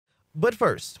But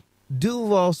first,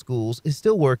 Duval Schools is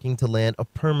still working to land a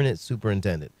permanent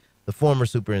superintendent. The former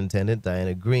superintendent,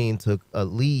 Diana Greene, took a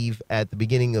leave at the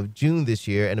beginning of June this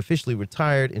year and officially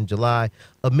retired in July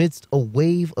amidst a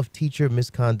wave of teacher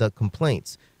misconduct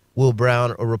complaints. Will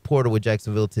Brown, a reporter with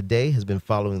Jacksonville Today, has been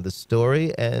following the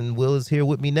story, and Will is here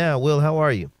with me now. Will, how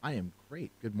are you? I am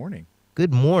great. Good morning.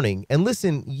 Good morning. And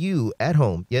listen, you at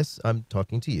home, yes, I'm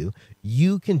talking to you.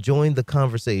 You can join the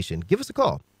conversation. Give us a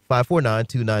call.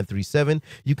 549-2937.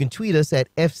 You can tweet us at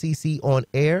FCC on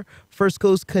air. First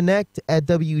Coast Connect at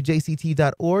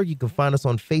WJCT.org. You can find us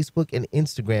on Facebook and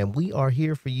Instagram. We are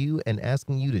here for you and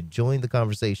asking you to join the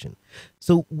conversation.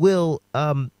 So, Will,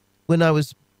 when I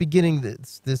was beginning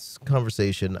this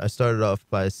conversation, I started off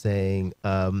by saying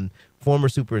former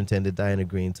superintendent Diana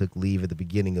Greene took leave at the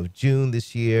beginning of June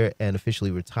this year and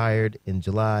officially retired in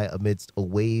July amidst a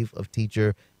wave of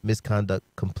teacher misconduct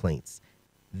complaints.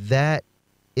 That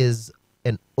is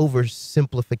an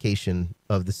oversimplification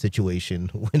of the situation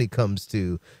when it comes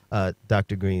to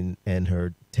Dr. Greene and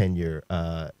her tenure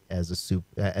as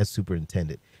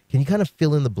superintendent. Can you kind of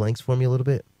fill in the blanks for me a little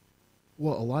bit?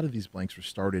 Well, a lot of these blanks were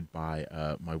started by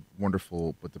my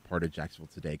wonderful but departed Jacksonville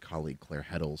Today colleague, Claire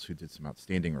Heddles, who did some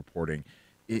outstanding reporting.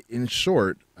 In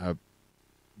short,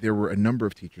 there were a number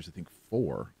of teachers, I think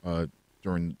four,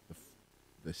 during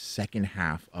the second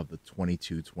half of the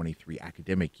 22-23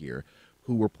 academic year,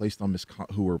 who were placed on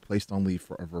leave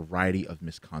for a variety of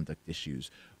misconduct issues.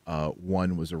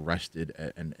 One was arrested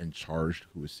and charged.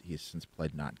 He has since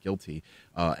pled not guilty.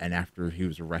 And after he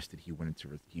was arrested,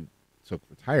 he took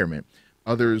retirement.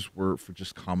 Others were for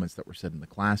just comments that were said in the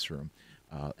classroom.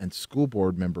 And school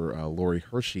board member Lori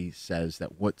Hershey says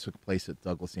that what took place at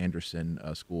Douglas Anderson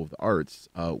School of the Arts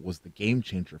was the game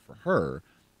changer for her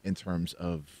in terms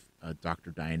of Dr.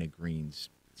 Diana Greene's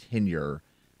tenure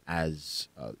as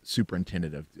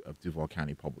superintendent of Duval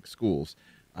County Public Schools.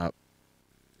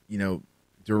 When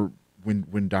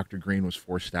Dr. Greene was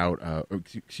forced out,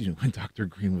 when Dr.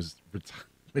 Greene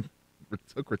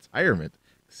took retirement,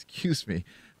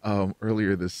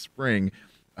 earlier this spring,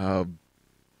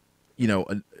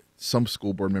 some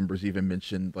school board members even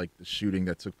mentioned like the shooting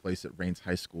that took place at Rains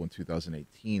High School in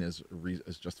 2018 as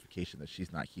justification that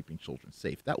she's not keeping children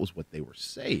safe. That was what they were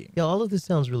saying. Yeah, all of this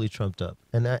sounds really trumped up,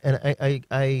 and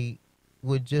I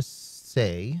would just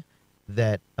say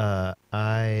that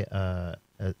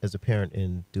as a parent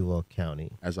in Duval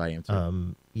County, As I am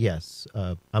too. yes,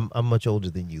 I'm much older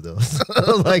than you though.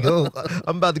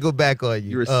 I'm about to go back on you.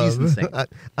 You're a seasoned saint.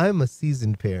 I'm a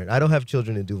seasoned parent. I don't have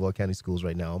children in Duval County schools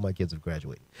right now. All my kids have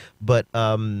graduated, but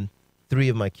three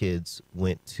of my kids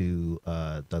went to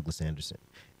Douglas Anderson,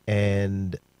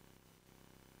 and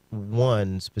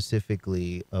one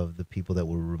specifically of the people that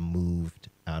were removed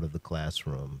out of the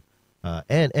classroom.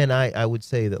 And I would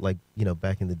say that, like,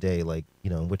 back in the day, like,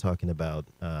 we're talking about,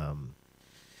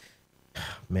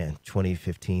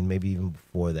 2015, maybe even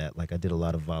before that, like I did a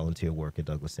lot of volunteer work at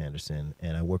Douglas Anderson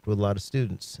and I worked with a lot of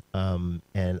students.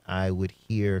 And I would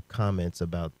hear comments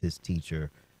about this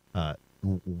teacher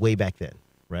way back then,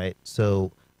 right?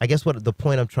 So I guess what the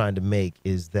point I'm trying to make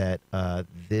is that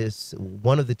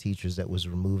one of the teachers that was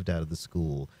removed out of the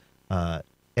school,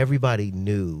 everybody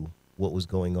knew what was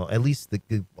going on. At least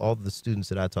all the students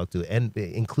that I talked to, and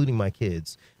including my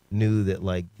kids, knew that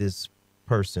like this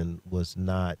person was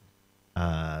not,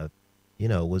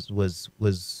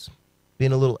 was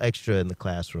being a little extra in the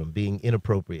classroom, being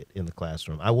inappropriate in the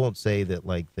classroom. I won't say that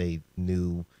like they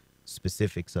knew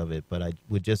specifics of it, but I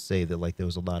would just say that like there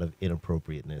was a lot of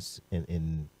inappropriateness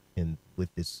in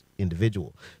with this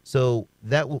individual. So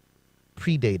that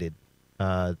predated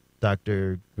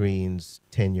Dr. Greene's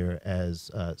tenure as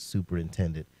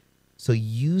superintendent. So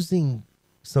using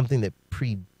something that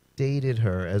predated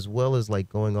her, as well as like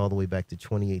going all the way back to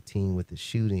 2018 with the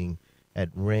shooting at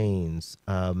Rains,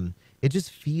 it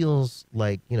just feels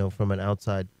like, from an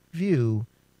outside view,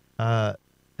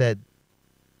 that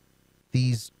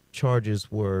these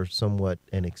charges were somewhat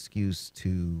an excuse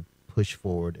to push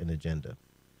forward an agenda.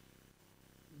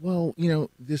 Well,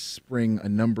 this spring,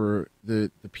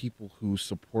 the people who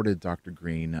supported Dr.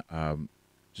 Greene,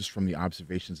 just from the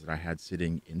observations that I had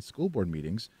sitting in school board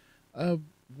meetings,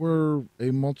 were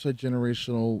a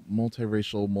multi-generational,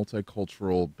 multiracial,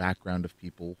 multicultural background of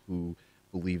people who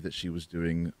believed that she was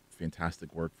doing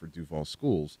fantastic work for Duval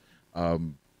Schools. It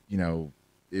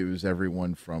was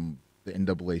everyone from the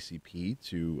NAACP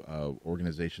to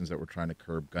organizations that were trying to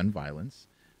curb gun violence,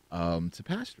 to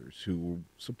pastors who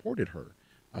supported her.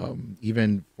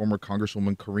 Even former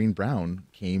Congresswoman Greene Brown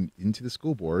came into the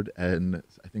school board, and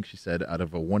I think she said out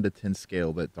of a 1 to 10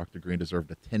 scale that Dr. Greene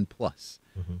deserved a 10 plus.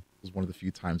 Mm-hmm. It was one of the few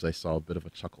times I saw a bit of a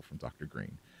chuckle from Dr.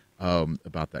 Greene.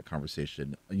 about that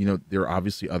conversation. You know, there are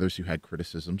obviously others who had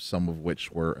criticisms, some of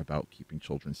which were about keeping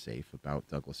children safe, about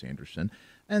Douglas Anderson,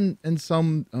 and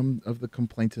some of the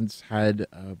complainants had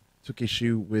took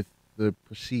issue with the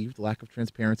perceived lack of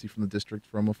transparency from the district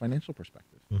from a financial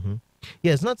perspective. Hmm.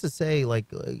 Yeah, it's not to say like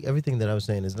everything that I was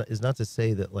saying is not to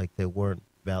say that like there weren't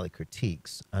valid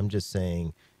critiques. I'm just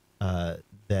saying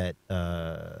that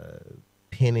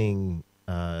pinning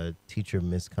teacher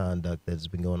misconduct that's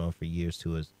been going on for years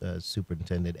to a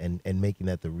superintendent and making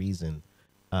that the reason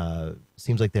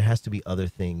seems like there has to be other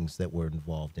things that were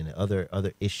involved in it,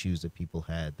 other issues that people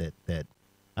had that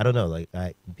I don't know, like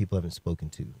people haven't spoken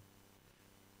to.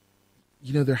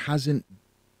 You know, there hasn't.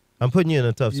 I'm putting you in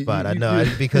a tough spot. I know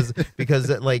because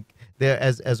like there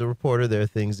as a reporter, there are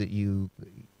things that you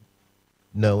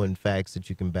know and facts that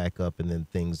you can back up, and then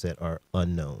things that are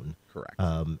unknown. Correct.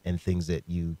 And things that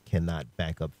you cannot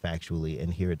back up factually.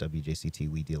 And here at WJCT,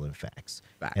 we deal in facts.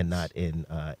 And not in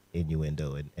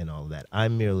innuendo and all of that.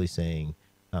 I'm merely saying,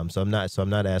 so I'm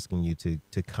not asking you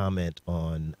to comment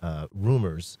on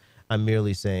rumors. I'm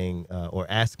merely saying or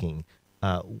asking,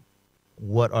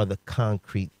 what are the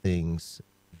concrete things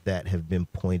that have been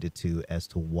pointed to as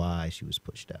to why she was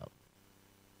pushed out?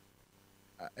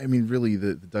 I mean, really,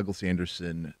 the Douglas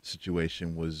Anderson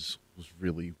situation was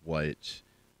really what,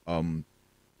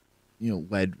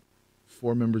 led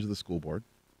 4 members of the school board,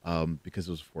 because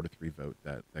it was a 4-3 vote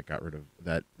that got rid of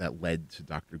that led to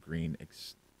Dr. Greene,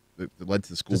 that led to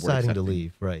the school board deciding to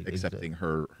leave, right? accepting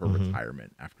her Mm-hmm.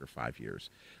 retirement after 5 years.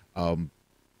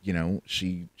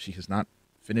 She has not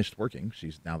finished working.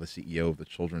 She's now the CEO of the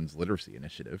Children's Literacy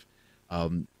Initiative.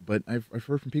 But I've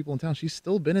heard from people in town. She's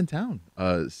still been in town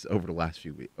over the last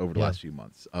few last few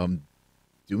months,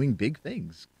 doing big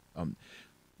things.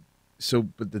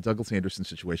 But the Douglas Anderson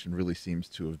situation really seems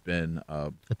to have been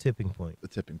A tipping point. the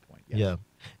tipping point. Yes. Yeah.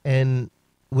 And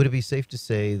would it be safe to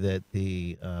say that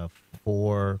the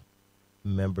 4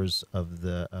 members of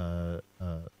the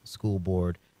school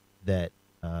board that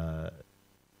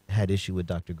had issue with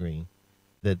Dr. Greene,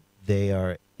 that they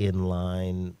are in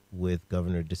line with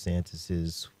Governor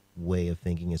DeSantis's way of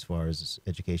thinking as far as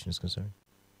education is concerned?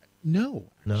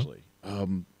 No, No? actually.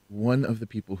 One of the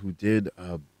people who did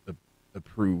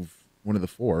approve, one of the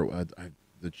 4,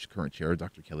 the current chair,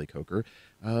 Dr. Kelly Coker,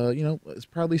 has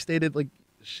proudly stated like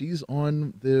she's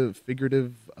on the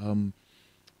figurative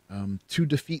to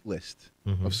defeat list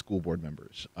Mhm. of school board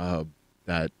members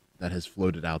that has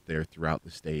floated out there throughout the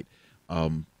state,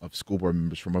 of school board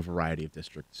members from a variety of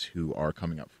districts who are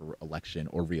coming up for election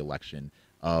or re-election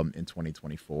in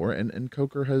 2024. And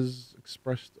Coker has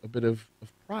expressed a bit of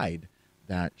pride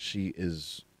that she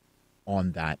is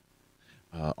on that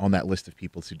list of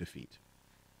people to defeat.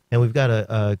 And we've got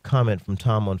a comment from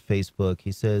Tom on Facebook.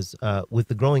 He says, with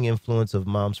the growing influence of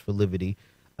Moms for Liberty,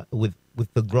 with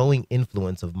the growing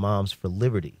influence of Moms for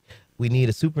Liberty, we need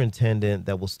a superintendent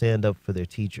that will stand up for their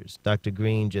teachers. Dr.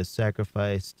 Greene just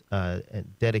sacrificed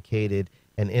and dedicated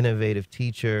an innovative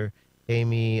teacher,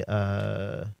 Amy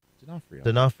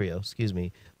D'Onofrio,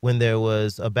 when there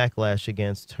was a backlash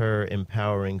against her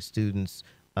empowering students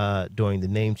during the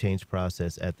name change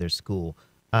process at their school.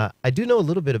 I do know a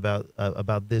little bit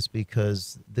about this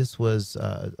because this was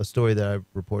a story that I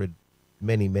reported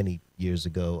many years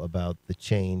ago about the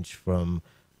change from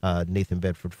Nathan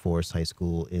Bedford Forrest High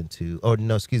School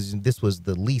this was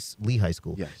the Lee High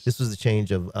School. Yes. This was the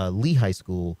change of Lee High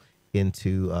School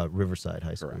into Riverside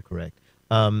High School, correct?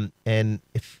 And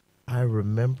if I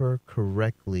remember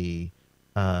correctly,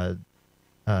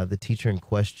 the teacher in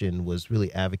question was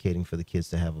really advocating for the kids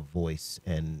to have a voice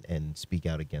and speak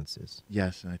out against this.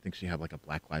 Yes, and I think she had like a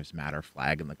Black Lives Matter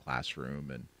flag in the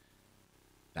classroom, and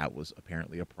that was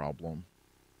apparently a problem.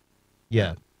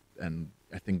 Yeah. And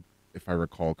I think, if I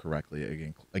recall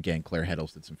correctly, again, Claire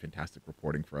Heddles did some fantastic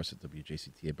reporting for us at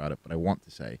WJCT about it. But I want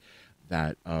to say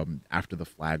that after the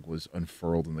flag was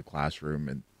unfurled in the classroom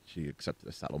and she accepted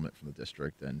a settlement from the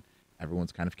district, and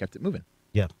everyone's kind of kept it moving.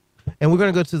 Yeah. And we're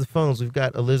going to go to the phones. We've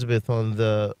got Elizabeth on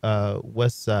the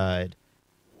west side.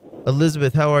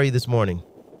 Elizabeth, how are you this morning?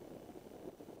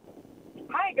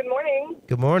 Hi, good morning.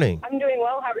 Good morning. I'm doing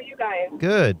well. How are you guys?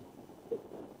 Good.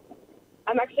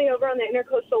 I'm actually over on the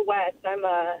Intercoastal West. I'm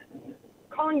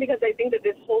calling because I think that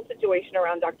this whole situation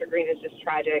around Dr. Greene is just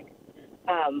tragic.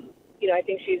 I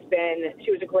think she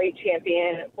was a great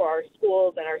champion for our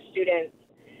schools and our students.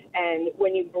 And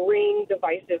when you bring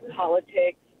divisive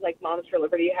politics like Moms for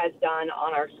Liberty has done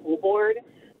on our school board,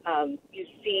 you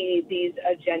see these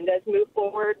agendas move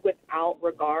forward without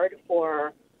regard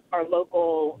for our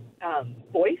local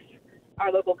voice,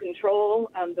 our local control,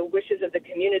 the wishes of the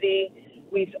community.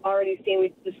 We've already seen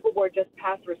the school board just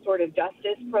passed a restorative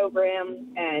justice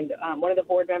program, and one of the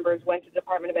board members went to the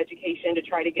Department of Education to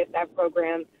try to get that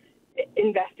program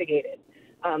investigated.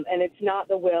 And it's not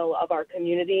the will of our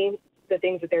community, the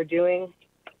things that they're doing.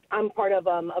 I'm part of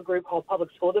a group called Public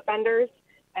School Defenders,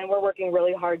 and we're working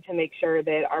really hard to make sure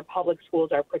that our public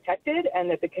schools are protected and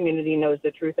that the community knows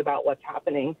the truth about what's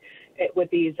happening with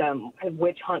these kind of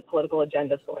witch hunt political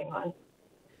agendas going on.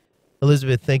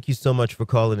 Elizabeth, thank you so much for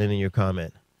calling in and your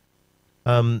comment.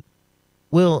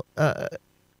 Will,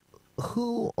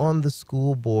 who on the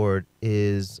school board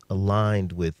is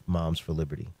aligned with Moms for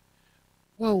Liberty?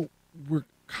 Well, we're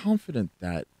confident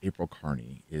that April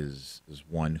Carney is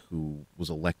one who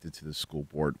was elected to the school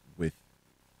board with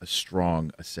a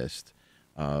strong assist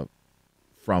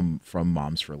from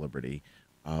Moms for Liberty.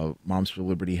 Moms for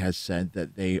Liberty has said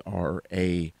that they are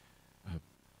a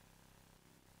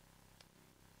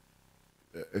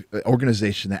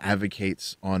organization that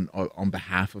advocates on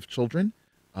behalf of children,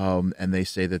 and they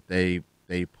say that they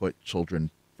put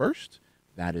children first.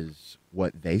 That is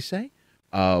what they say.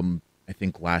 I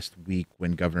think last week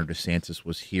when Governor DeSantis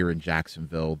was here in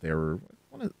Jacksonville, they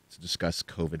wanted to discuss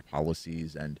COVID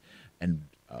policies and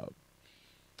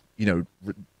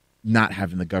not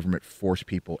having the government force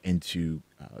people into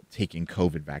taking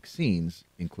COVID vaccines,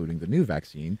 including the new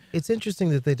vaccine. It's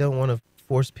interesting that they don't want to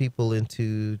force people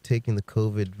into taking the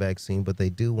COVID vaccine, but they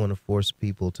do want to force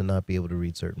people to not be able to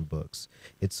read certain books.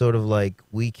 It's sort of like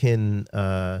we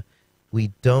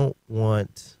don't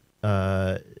want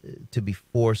to be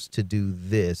forced to do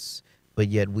this, but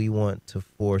yet we want to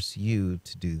force you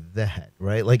to do that,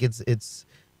 right? Like it's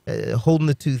holding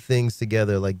the two things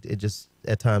together. Like it just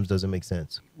at times doesn't make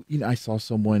sense. I saw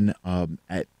someone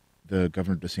at the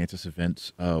Governor DeSantis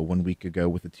event 1 week ago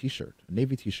with a T-shirt, a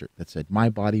Navy T-shirt that said, "My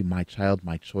body, my child,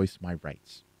 my choice, my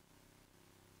rights."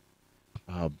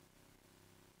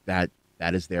 That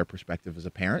is their perspective as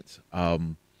a parent. I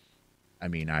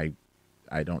mean, I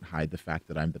don't hide the fact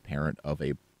that I'm the parent of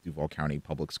a Duval County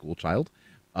public school child,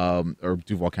 or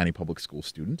Duval County public school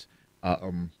student,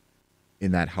 and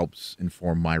that helps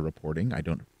inform my reporting. I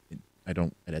don't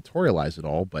editorialize at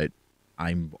all, but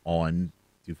I'm on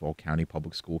Duval County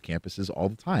public school campuses all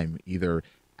the time, either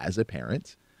as a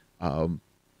parent.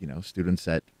 Students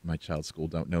at my child's school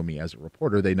don't know me as a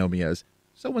reporter; they know me as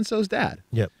so-and-so's dad.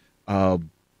 Yep.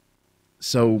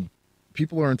 So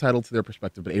people are entitled to their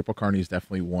perspective, but April Carney is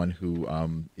definitely one who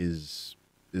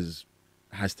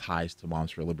has ties to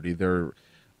Moms for Liberty.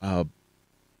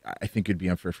 I think it'd be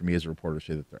unfair for me as a reporter to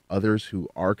say that there are others who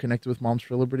are connected with Moms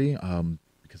for Liberty,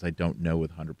 because I don't know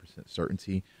with 100%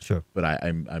 certainty. Sure. But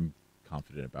I'm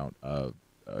confident about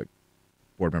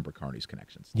board member Carney's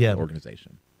connections to Yeah. the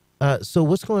organization. So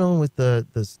what's going on with the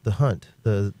hunt,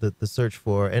 the search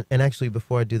for, and actually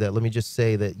before I do that, let me just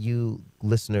say that you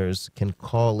listeners can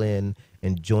call in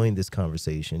and join this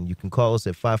conversation. You can call us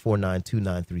at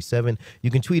 549-2937. You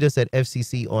can tweet us at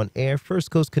FCC on air, First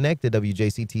Coast Connect at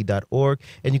WJCT.org,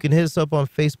 and you can hit us up on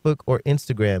Facebook or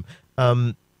Instagram.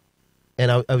 And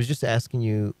I was just asking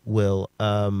you, Will,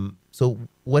 so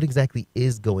what exactly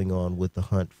is going on with the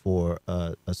hunt for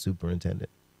a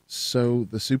superintendent? So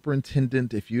the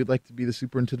superintendent, if you'd like to be the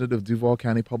superintendent of Duval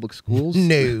County Public Schools.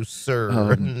 No,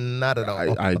 sir. Not at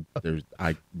all.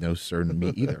 I no, sir, to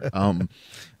me either.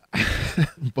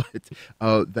 But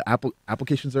the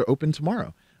applications are open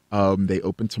tomorrow. They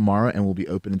open tomorrow and will be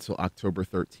open until October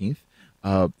 13th.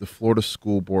 The Florida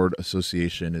School Board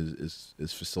Association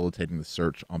is facilitating the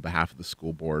search on behalf of the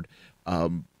school board.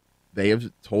 They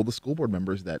have told the school board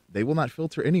members that they will not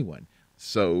filter anyone.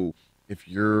 So if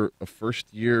you're a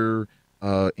first-year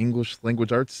English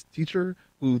language arts teacher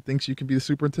who thinks you can be the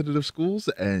superintendent of schools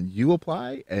and you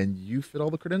apply and you fit all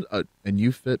the credentials and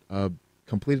you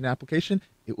complete an application,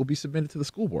 it will be submitted to the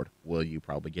school board. Will you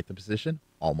probably get the position?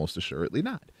 Almost assuredly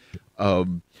not.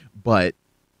 But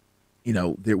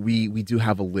we do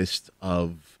have a list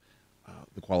of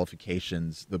the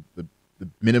qualifications, the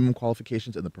minimum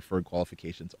qualifications and the preferred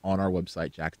qualifications on our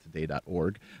website,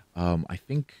 jackstoday.org. I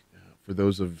think for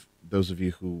those of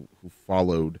you who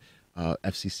followed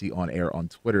FCC on air on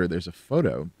Twitter, there's a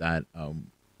photo that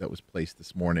was placed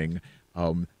this morning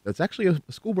that's actually a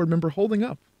school board member holding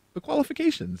up the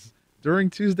qualifications during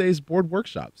Tuesday's board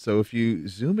workshop. So if you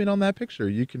zoom in on that picture,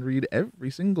 you can read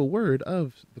every single word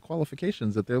of the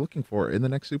qualifications that they're looking for in the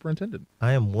next superintendent.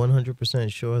 I am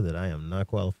 100% sure that I am not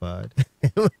qualified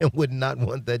and would not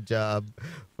want that job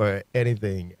for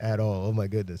anything at all. Oh, my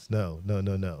goodness. No.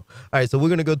 All right, so we're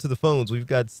going to go to the phones. We've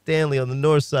got Stanley on the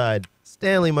north side.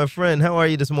 Stanley, my friend, how are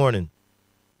you this morning?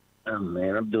 Oh,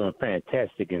 man, I'm doing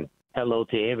fantastic, and hello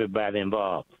to everybody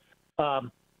involved.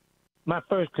 My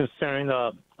first concern,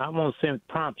 I want to send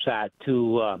prompts out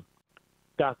to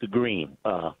Dr. Greene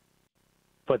for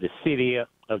the city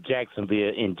of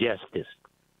Jacksonville injustice.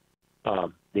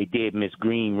 They did Miss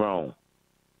Greene wrong.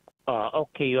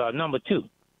 Okay, number two,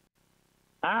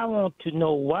 I want to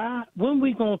know when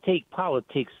we going to take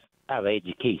politics out of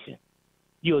education?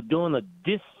 You're doing a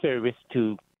disservice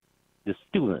to the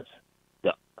students,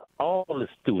 all the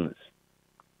students.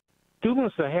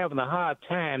 Students are having a hard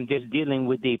time just dealing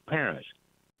with their parents.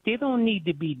 They don't need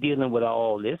to be dealing with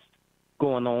all this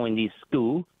going on in these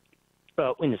schools,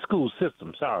 in the school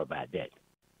system. Sorry about that.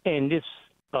 And this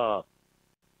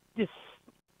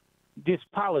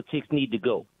politics need to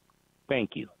go.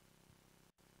 Thank you.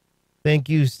 Thank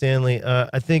you, Stanley.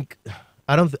 I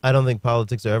don't think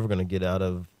politics are ever going to get out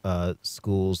of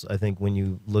schools. I think when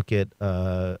you look at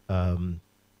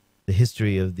the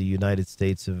history of the United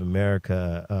States of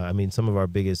America, I mean, some of our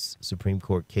biggest Supreme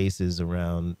Court cases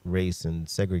around race and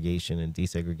segregation and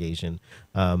desegregation,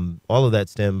 all of that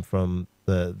stem from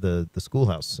the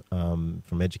schoolhouse,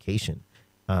 from education.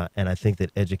 And I think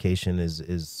that education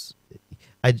is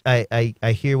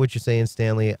I hear what you're saying,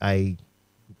 Stanley. I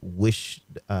wish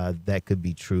that could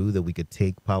be true, that we could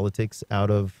take politics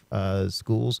out of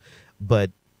schools,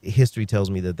 but history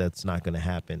tells me that that's not going to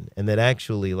happen, and that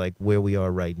actually, like where we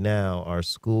are right now, our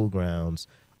school grounds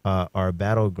are a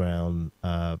battleground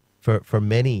for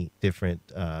many different.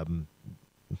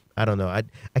 I don't know.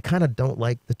 I kind of don't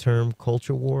like the term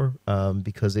culture war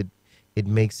because it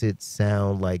makes it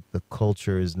sound like the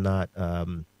culture is not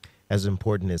as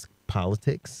important as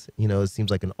politics. You know, it seems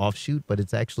like an offshoot, but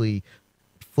it's actually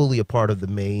fully a part of the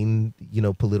main,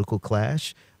 political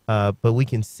clash. But we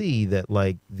can see that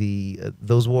like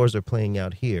those wars are playing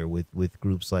out here with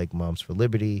groups like Moms for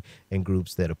Liberty and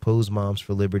groups that oppose Moms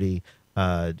for Liberty.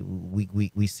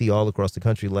 We see all across the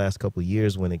country the last couple of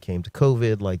years when it came to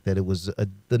COVID, like that it was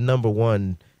the number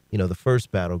one, the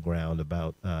first battleground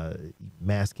about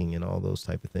masking and all those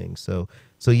type of things. So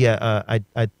yeah,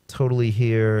 I totally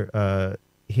hear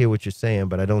what you're saying,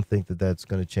 but I don't think that that's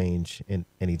going to change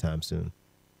anytime soon.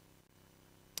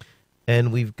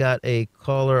 And we've got a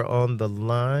caller on the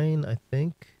line, I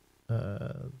think.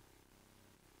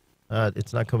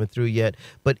 It's not coming through yet.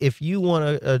 But if you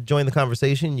want to join the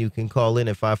conversation, you can call in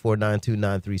at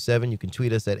 5492937. You can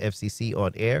tweet us at FCC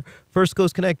on air. First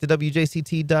Coast Connect at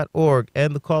WJCT.org.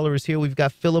 And the caller is here. We've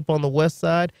got Philip on the west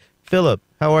side. Philip,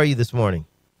 how are you this morning?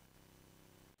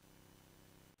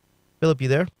 Philip, you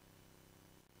there?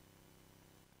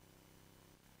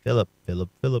 Philip.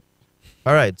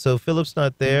 All right, so Philip's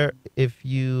not there. If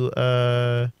you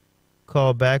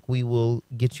call back, we will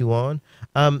get you on.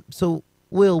 So,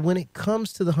 Will, when it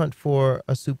comes to the hunt for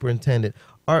a superintendent,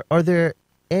 are there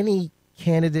any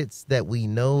candidates that we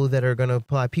know that are going to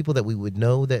apply, people that we would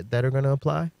know that are going to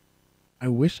apply? I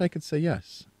wish I could say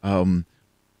yes, but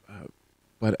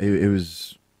it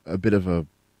was a bit of a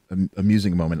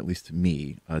amusing moment, at least to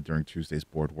me, during Tuesday's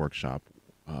board workshop,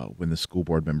 when the school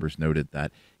board members noted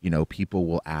that, people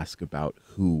will ask about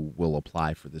who will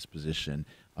apply for this position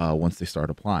once they start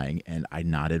applying. And I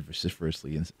nodded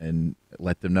vociferously and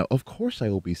let them know, of course I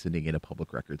will be sending in a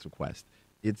public records request.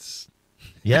 It's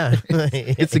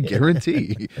a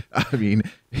guarantee. I mean,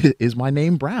 is my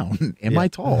name Brown? Am I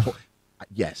tall?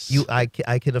 Yes. I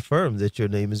can affirm that your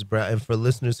name is Brown. And for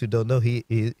listeners who don't know, he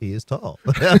is tall.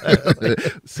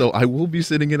 So I will be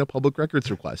sending in a public records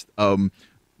request.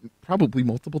 Probably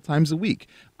multiple times a week.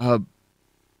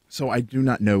 So I do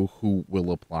not know who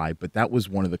will apply, but that was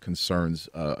one of the concerns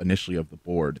initially of the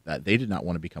board, that they did not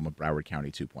want to become a Broward County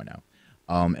 2.0.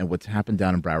 And what's happened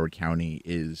down in Broward County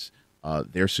is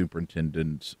their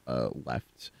superintendent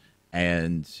left,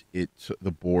 and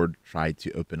the board tried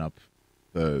to open up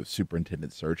the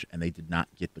superintendent search, and they did not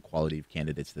get the quality of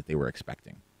candidates that they were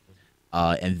expecting.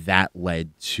 And that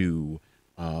led to,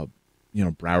 the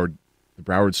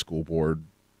Broward School Board.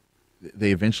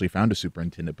 They eventually found a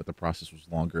superintendent, but the process was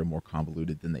longer and more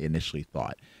convoluted than they initially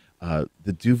thought.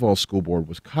 The Duval School Board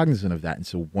was cognizant of that, and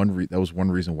so that was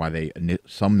one reason why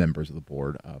some members of the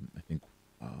board, I think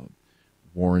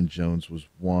Warren Jones was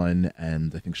one,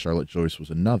 and I think Charlotte Joyce was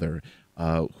another,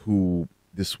 who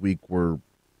this week were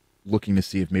looking to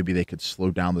see if maybe they could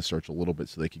slow down the search a little bit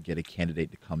so they could get a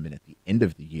candidate to come in at the end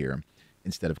of the year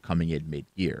instead of coming in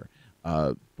mid-year.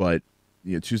 But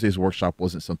Tuesday's workshop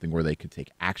wasn't something where they could take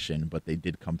action, but they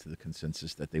did come to the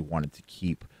consensus that they wanted to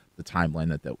keep the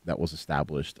timeline that was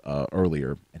established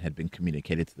earlier and had been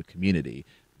communicated to the community,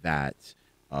 that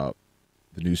the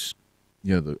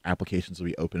applications will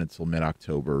be open until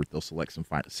mid-October. They'll select some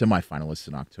semifinalists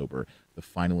in October. The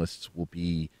finalists will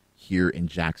be here in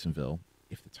Jacksonville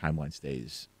if the timeline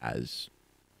stays as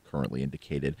currently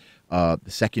indicated. The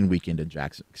second weekend in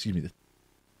Jackson,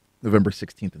 November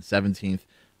 16th and 17th.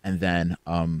 And then,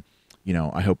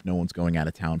 I hope no one's going out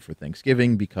of town for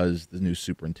Thanksgiving because the new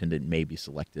superintendent may be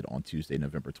selected on Tuesday,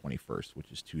 November 21st,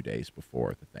 which is 2 days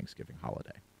before the Thanksgiving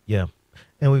holiday. Yeah.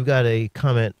 And we've got a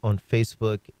comment on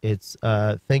Facebook. It's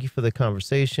thank you for the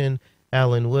conversation.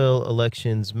 Alan Will,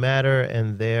 elections matter,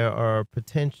 and there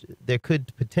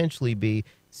could potentially be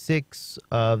 6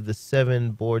 of the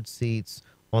 7 board seats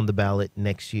on the ballot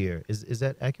next year. Is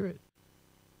that accurate?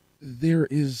 There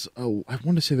is I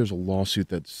want to say there's a lawsuit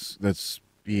that's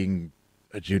being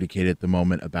adjudicated at the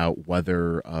moment about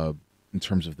whether, in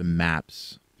terms of the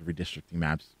maps, the redistricting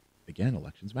maps, again,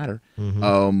 elections matter.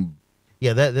 Mm-hmm.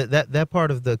 Yeah, that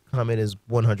part of the comment is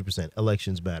 100%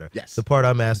 elections matter. Yes. The part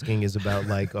I'm asking is about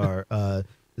like our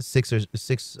 6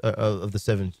 of the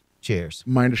 7 chairs.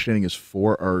 My understanding is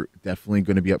 4 are definitely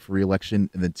going to be up for re-election,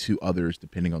 and then 2 others,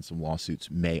 depending on some lawsuits,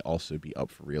 may also be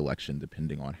up for re-election,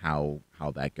 depending on how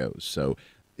that goes. So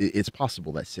it's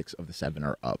possible that 6 of the 7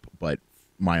 are up, but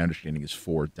my understanding is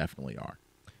 4 definitely are.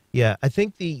 Yeah, I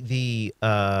think the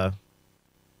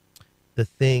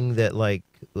thing that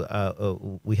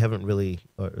we haven't really,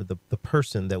 or the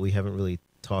person that we haven't really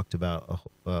talked about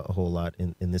a whole lot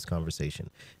in this conversation,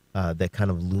 that kind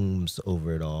of looms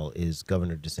over it all is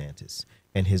Governor DeSantis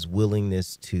and his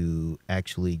willingness to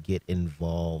actually get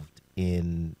involved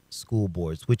in school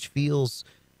boards, which feels,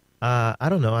 I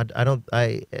don't know,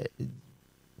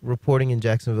 reporting in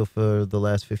Jacksonville for the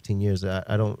last 15 years,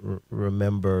 I don't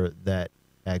remember that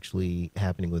actually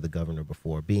happening with a governor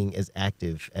before, being as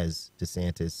active as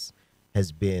DeSantis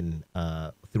has been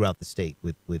throughout the state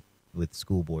with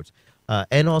school boards,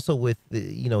 and also with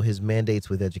his mandates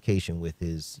with education, with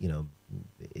his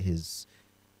his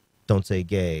don't say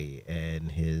gay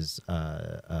and his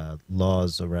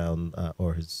laws around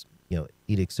or his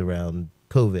edicts around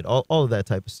COVID, all of that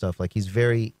type of stuff. Like, he's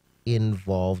very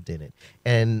involved in it,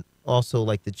 and also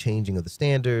like the changing of the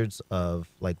standards of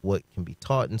like what can be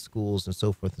taught in schools and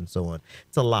so forth and so on.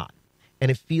 It's a lot, and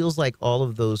it feels like all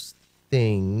of those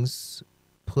things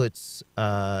puts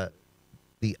the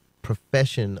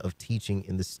profession of teaching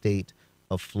in the state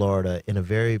of Florida in a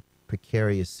very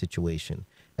precarious situation.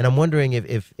 And I'm wondering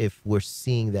if we're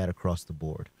seeing that across the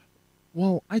board.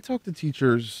 Well, I talk to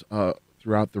teachers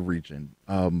throughout the region.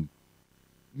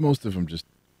 Most of them just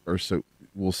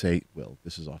will say, "Will,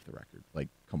 this is off the record. Like,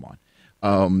 come on."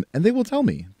 And they will tell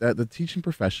me that the teaching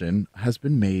profession has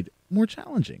been made more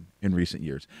challenging in recent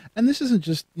years. And this isn't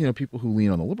just, people who lean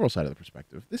on the liberal side of the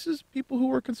perspective. This is people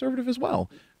who are conservative as well.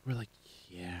 We're like,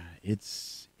 yeah,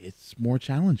 it's more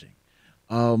challenging.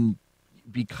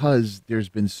 Because there's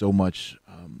been so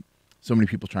many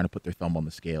people trying to put their thumb on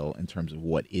the scale in terms of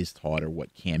what is taught or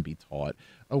what can be taught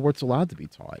or what's allowed to be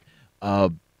taught.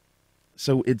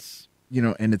 So it's,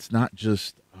 and it's not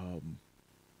just,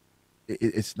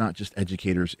 it's not just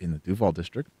educators in the Duval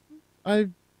district. I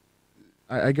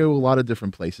go a lot of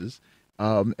different places,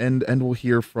 and we'll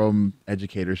hear from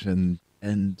educators and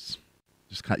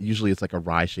just usually it's like a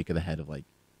wry shake of the head of like,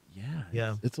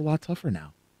 yeah. It's a lot tougher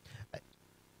now.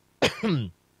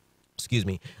 Excuse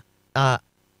me.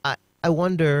 I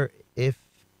wonder if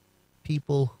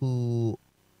people who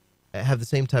have the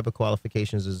same type of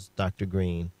qualifications as Dr.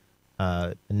 Greene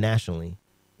nationally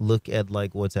look at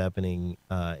like what's happening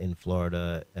in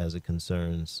Florida as it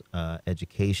concerns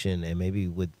education, and maybe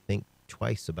would think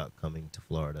twice about coming to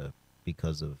Florida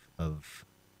because of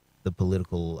the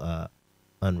political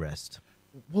unrest.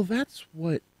 Well, that's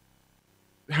what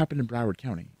happened in Broward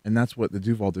County, and that's what the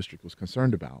Duval district was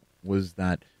concerned about, was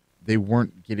that they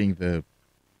weren't getting the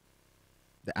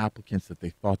applicants that they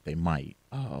thought they might.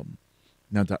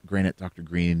 Now, granted, Dr.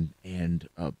 Greene and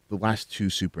the last 2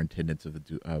 superintendents of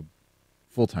the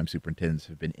full-time superintendents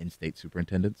have been in-state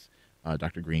superintendents.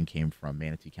 Dr. Greene came from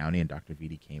Manatee County, and Dr.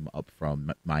 Vitti came up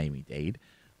from Miami-Dade.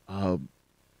 But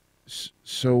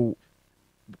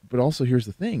also here's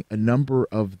the thing: a number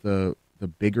of the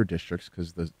bigger districts,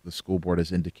 because the school board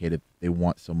has indicated they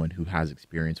want someone who has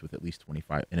experience with at least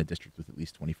 25 in a district with at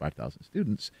least 25,000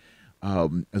 students,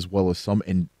 as well as some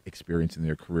experience in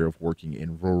their career of working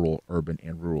in rural, urban,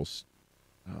 and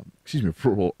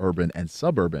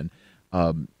suburban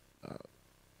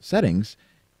settings.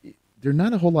 There are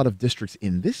not a whole lot of districts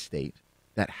in this state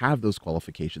that have those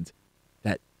qualifications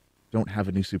that don't have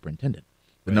a new superintendent.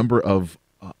 The number of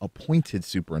appointed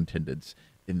superintendents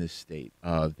in this state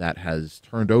that has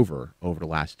turned over the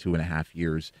last 2.5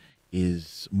 years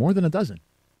is more than a dozen.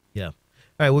 Yeah. All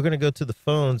right, we're going to go to the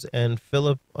phones, and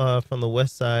Philip from the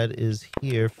west side is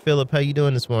here. Philip, how you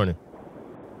doing this morning?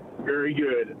 Very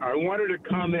good. I wanted to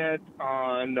comment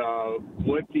on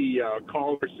what the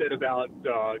caller said about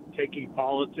taking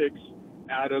politics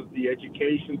out of the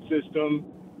education system,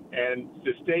 and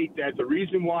to state that the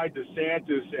reason why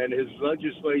DeSantis and his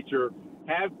legislature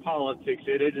have politics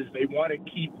in it is they want to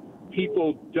keep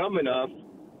people dumb enough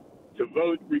to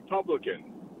vote Republican.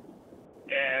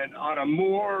 And on a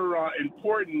more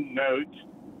important note,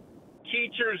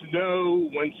 teachers know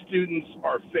when students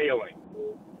are failing.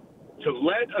 To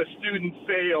let a student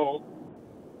fail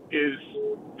is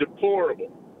deplorable.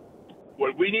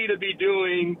 What we need to be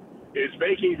doing is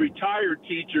making retired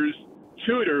teachers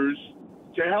tutors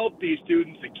to help these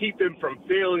students to keep them from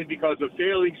failing, because a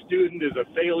failing student is a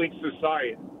failing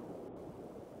society.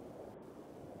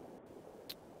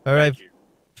 All right, Thank you.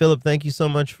 Philip, thank you so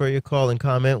much for your call and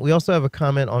comment. We also have a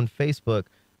comment on Facebook.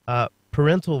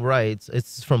 Parental rights,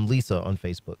 it's from Lisa on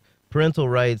Facebook. Parental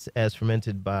rights, as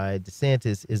fermented by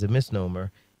DeSantis, is a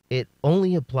misnomer. It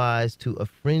only applies to a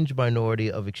fringe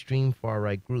minority of extreme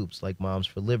far-right groups like Moms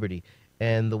for Liberty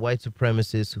and the white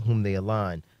supremacists whom they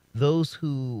align. Those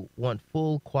who want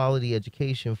full quality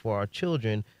education for our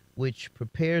children, which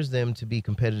prepares them to be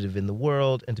competitive in the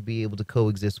world and to be able to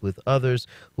coexist with others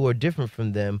who are different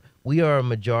from them. We are a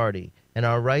majority, and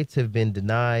our rights have been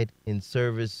denied in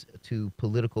service to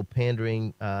political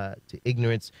pandering, to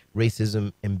ignorance,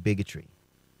 racism, and bigotry.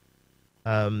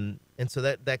 And so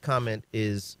that comment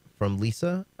is from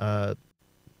Lisa.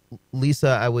 Lisa,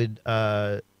 I would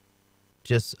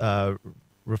just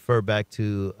refer back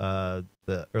to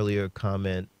the earlier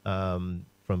comment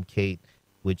from Kate,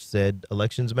 which said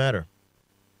elections matter,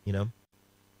 you know?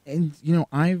 And, you know,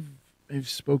 I've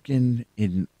spoken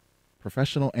in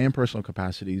professional and personal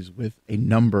capacities with a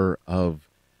number of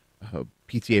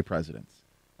PTA presidents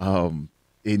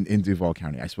in Duval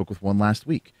County. I spoke with one last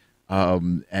week.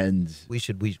 And we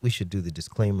should do the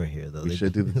disclaimer here, though. We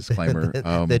should do the disclaimer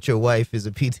that your wife is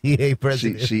a PTA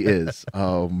president. She is.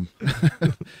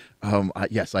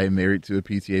 Yes, I am married to a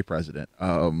PTA president.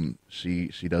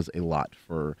 She does a lot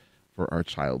for our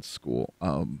child's school.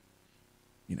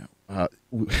 You know,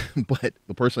 but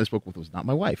the person I spoke with was not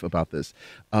my wife about this.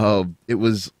 It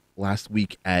was last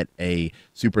week at a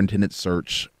superintendent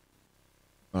search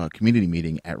community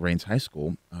meeting at Rains High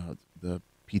School. The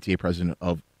PTA president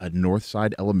of a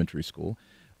Northside elementary school,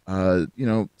 you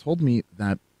know, told me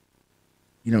that,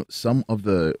 you know,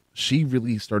 she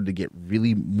really started to get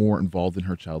really more involved in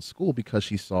her child's school because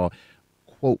she saw,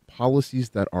 quote, policies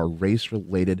that are race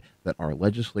related that our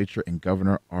legislature and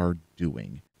governor are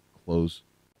doing, close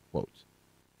quote.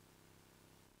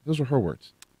 Those were her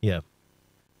words. Yeah.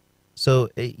 So,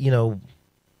 you know,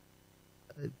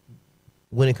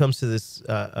 when it comes to this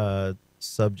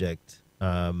subject,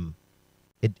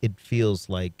 it feels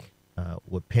like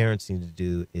what parents need to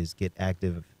do is get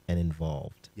active and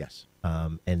involved. Yes.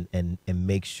 And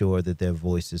make sure that their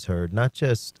voice is heard, not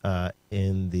just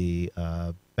in the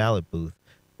ballot booth,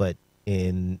 but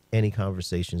in any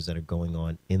conversations that are going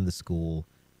on in the school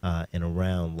and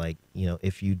around. Like, you know,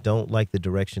 if you don't like the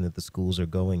direction that the schools are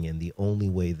going in, the only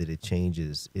way that it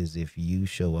changes is if you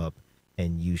show up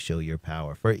and you show your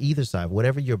power for either side,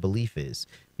 whatever your belief is,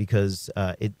 because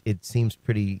it seems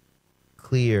pretty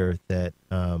clear that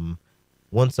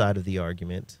one side of the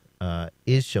argument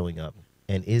is showing up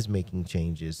and is making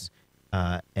changes.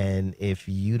 And if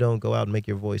you don't go out and make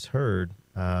your voice heard,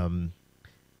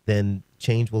 then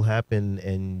change will happen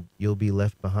and you'll be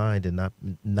left behind and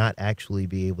not actually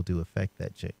be able to affect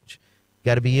that change.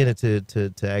 Got to be in it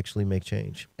to actually make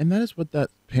change. And that is what that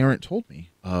parent told me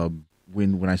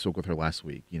when I spoke with her last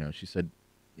week. You know, she said,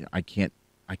 you know, I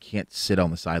can't sit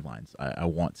on the sidelines. I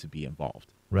want to be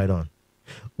involved. Right on.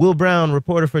 Will Brown,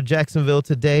 reporter for Jacksonville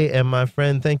Today, and my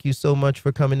friend, thank you so much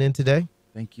for coming in today.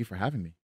 Thank you for having me.